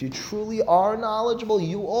knowledge, if you truly are knowledgeable,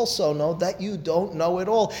 you also know that you don't know it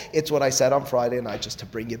all. It's what I said on Friday night, just to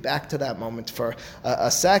bring you back to that moment for a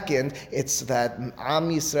second. It's that Am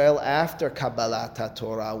Yisrael, after Kabbalat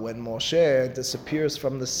HaTorah, when Moshe disappears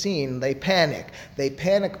from the scene, they panic. They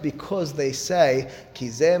panic because they say, Ki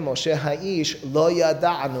zeh Moshe ha'ish lo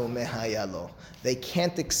yada'nu mehayalo. They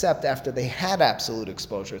can't accept after they had absolute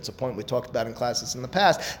exposure. It's a point we talked about in classes in the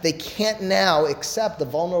past. They can't now accept the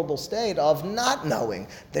vulnerable state of not knowing.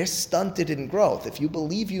 They're stunted in growth. If you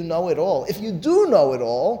believe you know it all, if you do know it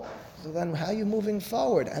all, then how are you moving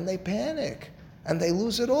forward? And they panic and they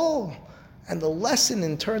lose it all. And the lesson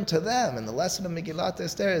in turn to them, and the lesson of Megillat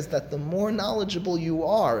Esther is that the more knowledgeable you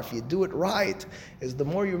are, if you do it right, is the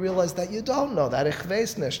more you realize that you don't know, that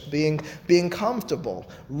ichvesnish, being comfortable,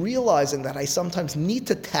 realizing that I sometimes need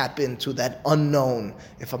to tap into that unknown.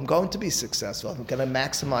 If I'm going to be successful, if I'm going to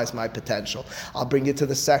maximize my potential. I'll bring you to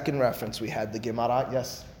the second reference we had, the Gemara.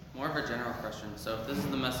 Yes? More of a general question. So if this is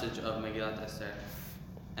the message of Megillat Esther,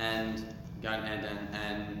 and Gan Eden,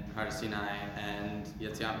 and Har Sinai, and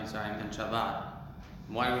Yetziat Mitzrayim, and Shabbat,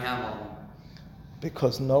 why do we have all of them?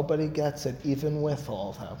 Because nobody gets it, even with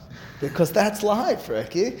all of them. Because that's life,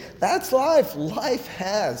 Ricky. That's life. Life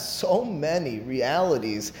has so many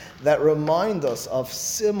realities that remind us of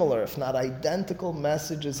similar, if not identical,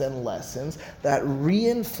 messages and lessons that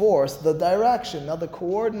reinforce the direction. Now, the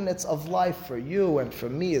coordinates of life for you and for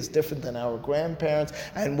me is different than our grandparents,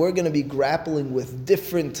 and we're going to be grappling with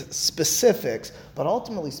different specifics, but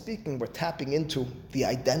ultimately speaking, we're tapping into the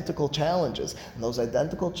identical challenges. And those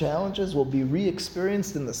identical challenges will be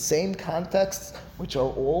re-experienced in the same contexts, which are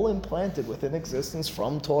all implanted within existence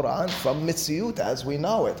from Torah and from Mitziyut as we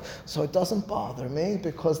know it. So it doesn't bother me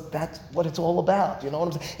because that's what it's all about. You know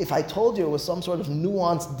what I'm saying? If I told you it was some sort of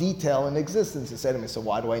nuanced detail in existence, you say to me, so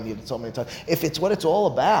why do I need it so many times? If it's what it's all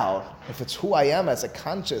about, if it's who I am as a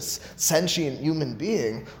conscious, sentient human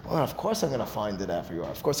being, well, of course I'm going to find it everywhere.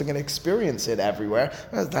 Of course I'm going to experience it everywhere.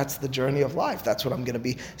 Well, that's the journey of life. That's what I'm going to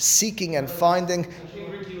be seeking and finding. I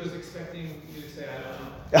think Ricky was expecting you to say, I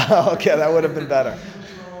don't know. Okay, that would have been better.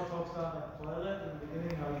 Talks about in the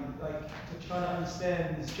beginning how he to try to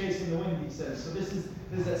understand is chasing the wind. He says so.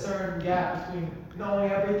 There's a certain gap between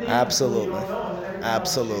knowing everything. Absolutely, and you don't know, and everything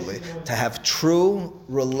absolutely. else chasing the wind. To have true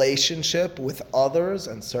relationship with others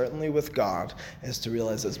and certainly with God is to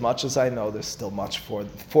realize as much as I know, there's still much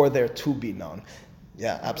for there to be known.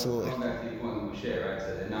 Yeah, absolutely. Going back to your point with Moshe, right?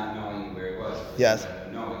 So they're not knowing where it was. Yes.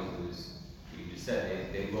 Knowing it was, you just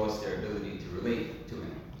said they lost their ability to relate to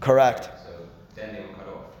him. Correct. Right? So then they were cut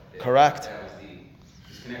off. Correct. That was the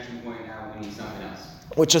disconnection point. Now we need something else.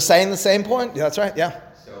 Which is saying the same point. Yeah, that's right. Yeah.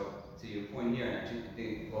 So to your point here, and actually I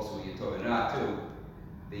think also what you're talking about too,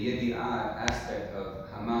 the Yedi'ah aspect of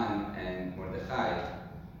Haman and Mordechai,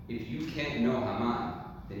 if you can't know Haman,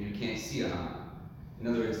 then you can't see a Haman. In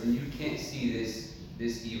other words, then you can't see this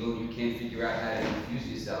evil, you can't figure out how to infuse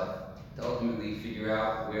yourself to ultimately figure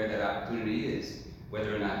out where that opportunity is,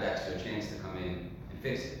 whether or not that's your chance to come in and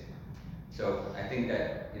fix it. So I think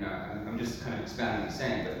that, I'm just kind of expounding the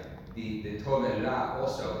saying, but the Tov and Ra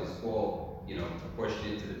also is all,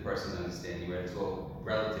 proportionate to the person's understanding, where it's all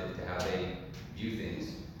relative to how they view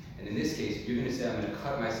things. And in this case, if you're going to say, I'm going to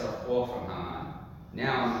cut myself off from Haman,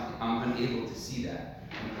 now I'm unable to see that.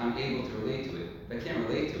 I'm unable to relate to it. If I can't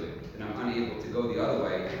relate to it, then I'm unable to go the other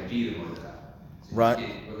way and be the Mordechai. So Right. You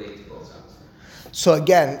can't relate to both sides. So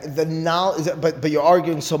again, the knowledge, but you're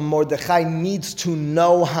arguing. So Mordechai needs to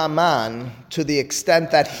know Haman to the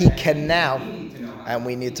extent that he can now, and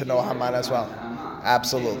we need to know Haman as well.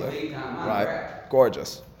 Absolutely, right?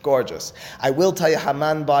 Gorgeous. I will tell you,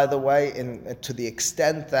 Haman, by the way, to the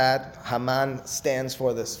extent that Haman stands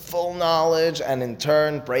for this full knowledge and in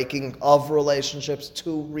turn breaking of relationships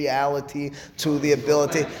to reality, to the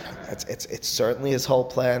ability. It's certainly his whole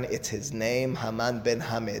plan. It's his name, Haman ben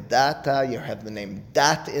Hamedata. You have the name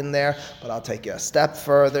Dat in there, but I'll take you a step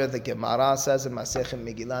further. The Gemara says in Masechet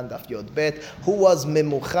Megillah Daf Yod Bet, who was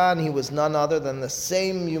Memuchan? He was none other than the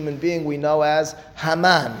same human being we know as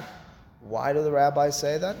Haman. Why do the rabbis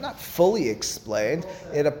say that? Not fully explained.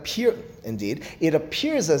 It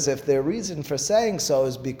appears as if their reason for saying so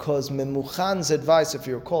is because Memuchan's advice, if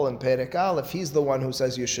you recall in Perek Aleph, he's the one who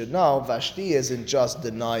says you should know. Vashti isn't just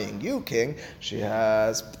denying you, king. She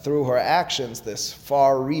has, through her actions, this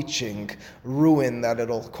far-reaching ruin that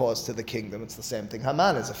it'll cause to the kingdom. It's the same thing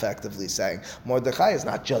Haman is effectively saying. Mordechai is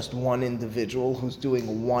not just one individual who's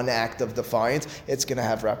doing one act of defiance. It's going to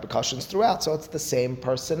have repercussions throughout. So it's the same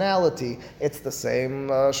personality. It's the same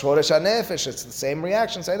shoresh hanefesh. It's the same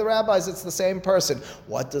reaction. Say the rabbis, it's the same person.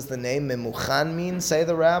 What does the name Memuchan mean? Say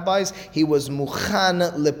the rabbis. He was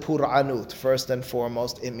Muchan lepur'anut. First and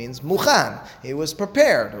foremost, it means Muchan. He was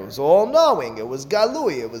prepared. It was all-knowing. It was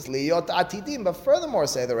galui. It was liyot atidim. But furthermore,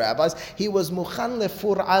 say the rabbis, he was Muchan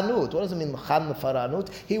lepur'anut. What does it mean, Muchan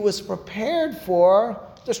lepur'anut? He was prepared for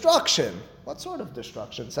destruction. What sort of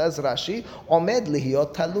destruction? Says Rashi, Omed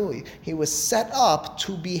lihiyot talui. He was set up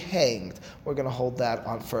to be hanged. We're going to hold that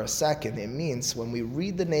on for a second. It means when we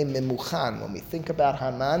read the name Memuchan, when we think about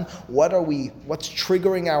Haman, what's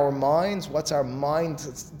triggering our minds? What's our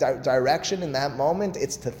mind's direction in that moment?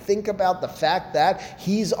 It's to think about the fact that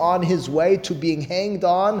he's on his way to being hanged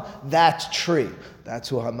on that tree. That's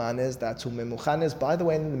who Haman is. That's who Memuchan is. By the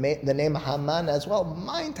way, the name Haman as well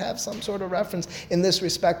might have some sort of reference in this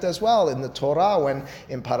respect as well. In the Torah, when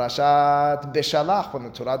in Parashat Beshalach, when the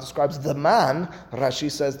Torah describes the man,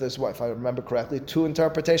 Rashi says there's, what, if I remember correctly, two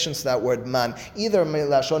interpretations to that word man. Either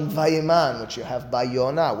Milashon Vayiman, which you have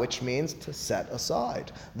Bayona, which means to set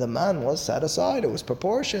aside. The man was set aside. It was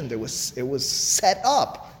proportioned. It was set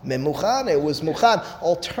up. Memuchan, it was muchan.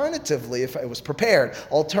 Alternatively, if it was prepared.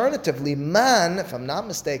 Alternatively, man, if I'm not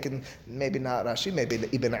mistaken, maybe not Rashi, maybe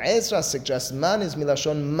Ibn Ezra suggests man is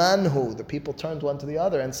milashon manhu. The people turned one to the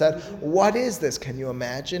other and said, what is this? Can you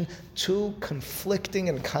imagine two conflicting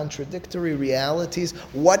and contradictory realities?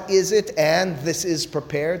 What is it? And this is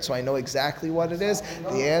prepared, so I know exactly what it is.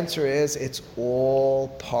 The answer is it's all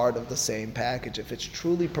part of the same package. If it's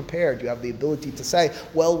truly prepared, you have the ability to say,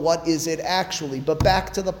 well, what is it actually? But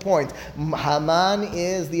back to the point. Haman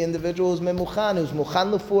is the individual who's memuchan, who's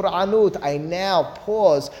muchan l'fur'anut. I now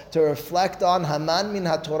pause to reflect on Haman min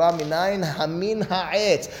haTorah minayin hamin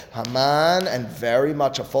ha'etz. Haman, and very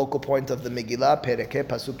much a focal point of the Megillah, Perek He,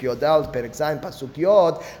 Pasuk Yodal, Perek Zayin, Pasuk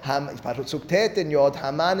Yod, Pasuk Tet and Yod.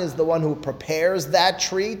 Haman is the one who prepares that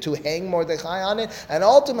tree to hang Mordechai on it, and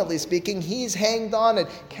ultimately speaking, he's hanged on it.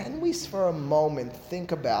 Can we, for a moment,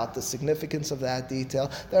 think about the significance of that detail?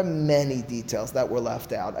 There are many details that were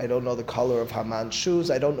left out. I don't know the color of Haman's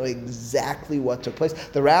shoes. I don't know exactly what took place.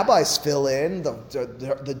 The rabbis fill in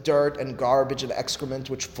the dirt and garbage and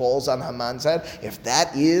excrement which falls on Haman's head. If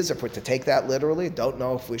we're to take that literally, don't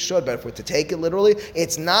know if we should, but if we're to take it literally,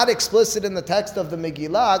 it's not explicit in the text of the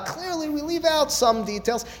Megillah. Clearly, we leave out some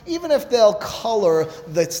details, even if they'll color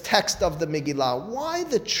the text of the Megillah. Why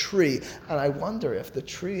the tree? And I wonder if the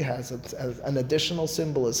tree has an additional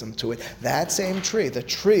symbolism to it. That same tree, the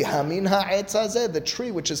tree, Hamin ha'etz hazeh, the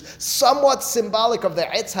tree which is somewhat symbolic of the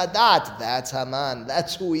Etz Hadat. That's Haman.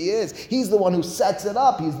 That's who he is. He's the one who sets it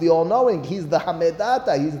up. He's the all-knowing. He's the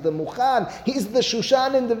Hamedata. He's the Muchan. He's the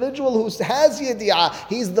Shushan individual who has Yedi'ah.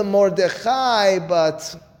 He's the Mordechai,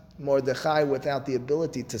 but Mordechai without the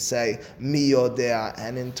ability to say mi yodea.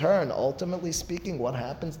 And in turn, ultimately speaking, what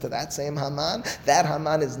happens to that same Haman? That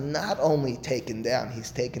Haman is not only taken down,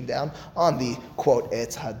 he's taken down on the, quote,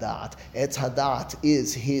 Etz Hadat. Etz Hadat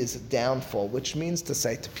is his downfall, which means to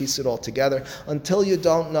say, to piece it all together, until you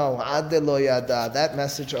don't know, Ad lo yada, that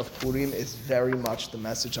message of Purim is very much the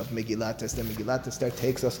message of Megillat Esther. Megillat Esther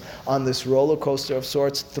takes us on this roller coaster of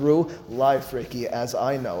sorts through life, Ricky, as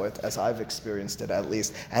I know it, as I've experienced it at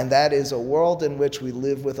least. And that is a world in which we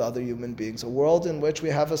live with other human beings, a world in which we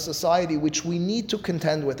have a society which we need to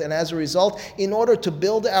contend with. And as a result, in order to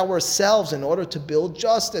build ourselves, in order to build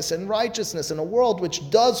justice and righteousness in a world which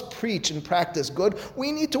does preach and practice good,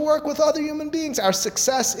 we need to work with other human beings. Our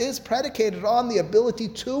success is predicated on the ability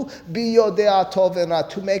to be yodea tovena,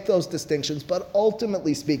 to make those distinctions. But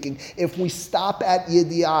ultimately speaking, if we stop at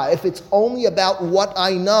yedi'ah, if it's only about what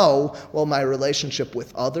I know, well, my relationship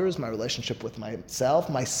with others, my relationship with myself,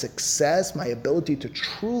 my success, my ability to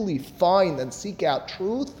truly find and seek out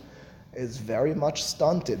truth is very much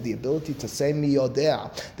stunted. The ability to say mi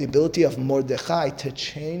yodea, the ability of Mordechai to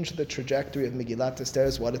change the trajectory of Megillat Esther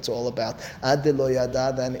is what it's all about. Ad lo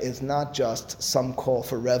yada then is not just some call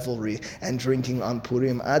for revelry and drinking on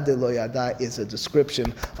Purim. Ad lo yada is a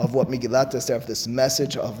description of what Megillat Esther, of this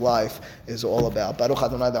message of life, is all about. Baruch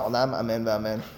Adonai Le'olam, amen v'amen.